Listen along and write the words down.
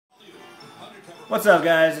What's up,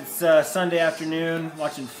 guys? It's Sunday afternoon,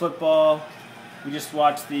 watching football. We just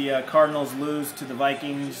watched the Cardinals lose to the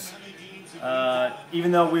Vikings.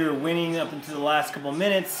 Even though we were winning up until the last couple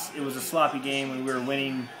minutes, it was a sloppy game, and we were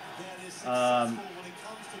winning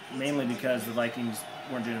mainly because the Vikings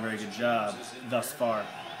weren't doing a very good job thus far.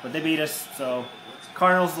 But they beat us, so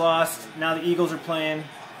Cardinals lost. Now the Eagles are playing.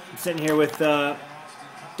 I'm sitting here with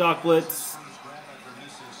Doc Blitz.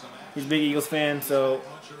 He's a big Eagles fan, so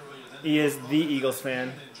he is the Eagles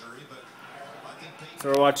fan.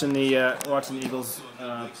 So we're watching the Eagles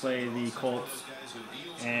play the Colts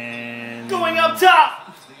and going up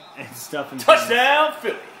top and stuff. And touchdown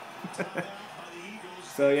Philly.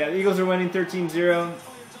 So yeah, the Eagles are winning 13-0,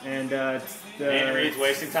 and it's Andy Reid's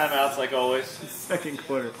wasting timeouts like always. Second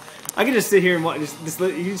quarter. I can just sit here and watch. You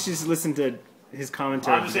just listen to his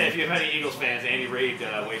commentary. I'm just saying, if you have any Eagles fans, Andy Reid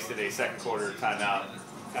wasted a second quarter timeout.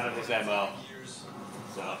 Kind of his MO.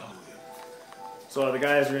 So the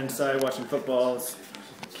guys are inside watching football. It's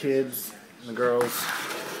kids and the girls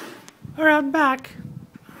are out back.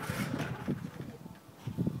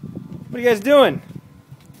 What are you guys doing?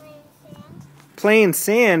 Playing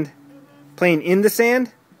sand. Playing in the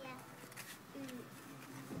sand?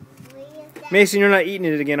 Yeah. Mason, you're not eating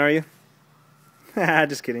it again, are you?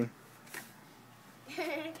 Just kidding. What are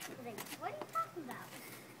you talking about?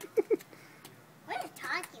 What are you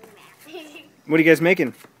talking about? What are you guys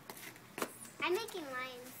making? I'm making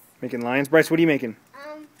lions. Making lions? Bryce, what are you making?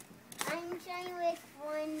 I'm trying with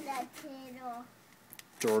one the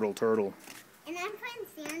Turtle. And I'm putting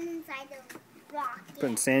sand inside the rock.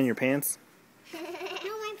 Putting sand in your pants? No, I'm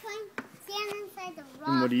putting sand inside the rock.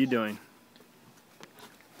 And what are you doing?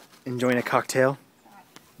 Enjoying a cocktail?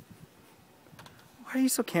 Why are you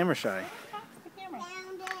so camera shy?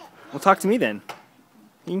 Well, talk to me then.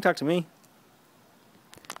 You can talk to me.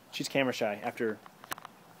 She's camera shy after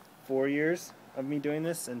 4 years of me doing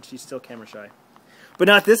this, and she's still camera shy. But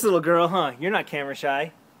not this little girl, huh? You're not camera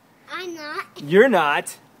shy. I'm not. You're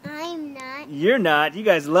not. I'm not. You're not. You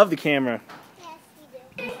guys love the camera. Yes,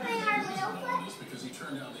 we do.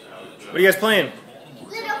 What are you guys playing?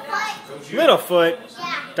 Littlefoot. Littlefoot.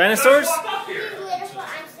 Yeah. Dinosaurs? Littlefoot.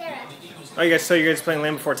 I'm Sarah. Oh, you guys playing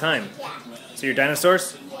Land Before Time. Yeah. So you're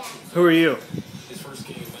dinosaurs? Yeah. Who are you?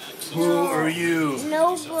 Who are you?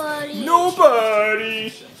 Nobody. Nobody.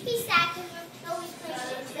 He's sad because we're always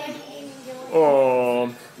playing.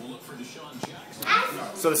 Oh.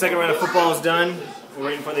 So the second round of football is done. We're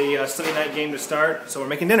waiting for the Sunday night game to start, so we're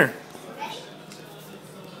making dinner.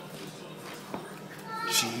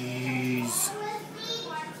 Cheese.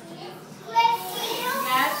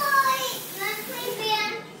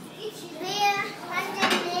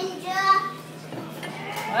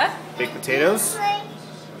 What? Baked potatoes.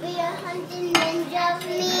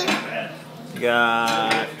 We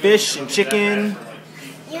got fish and chicken.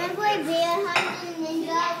 You want to play Bear Hunting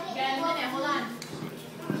Ninja?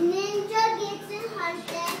 Ninja gets in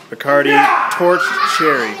hunted. Bacardi torched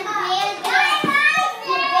cherry.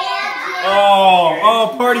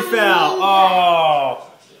 Oh, party foul.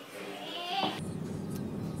 Oh.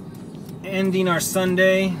 Ending our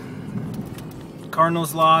Sunday.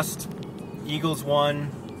 Cardinals lost. Eagles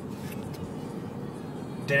won.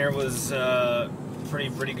 Dinner was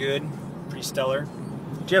pretty good. Pretty stellar.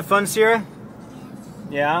 Did you have fun, Sierra?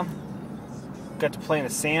 Yeah? Got to play in a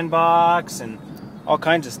sandbox and all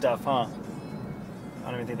kinds of stuff, huh? I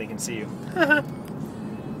don't even think they can see you.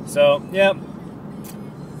 So, yeah.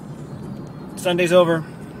 Sunday's over.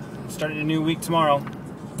 Starting a new week tomorrow.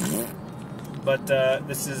 But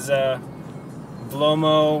this is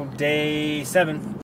vlomo day 7.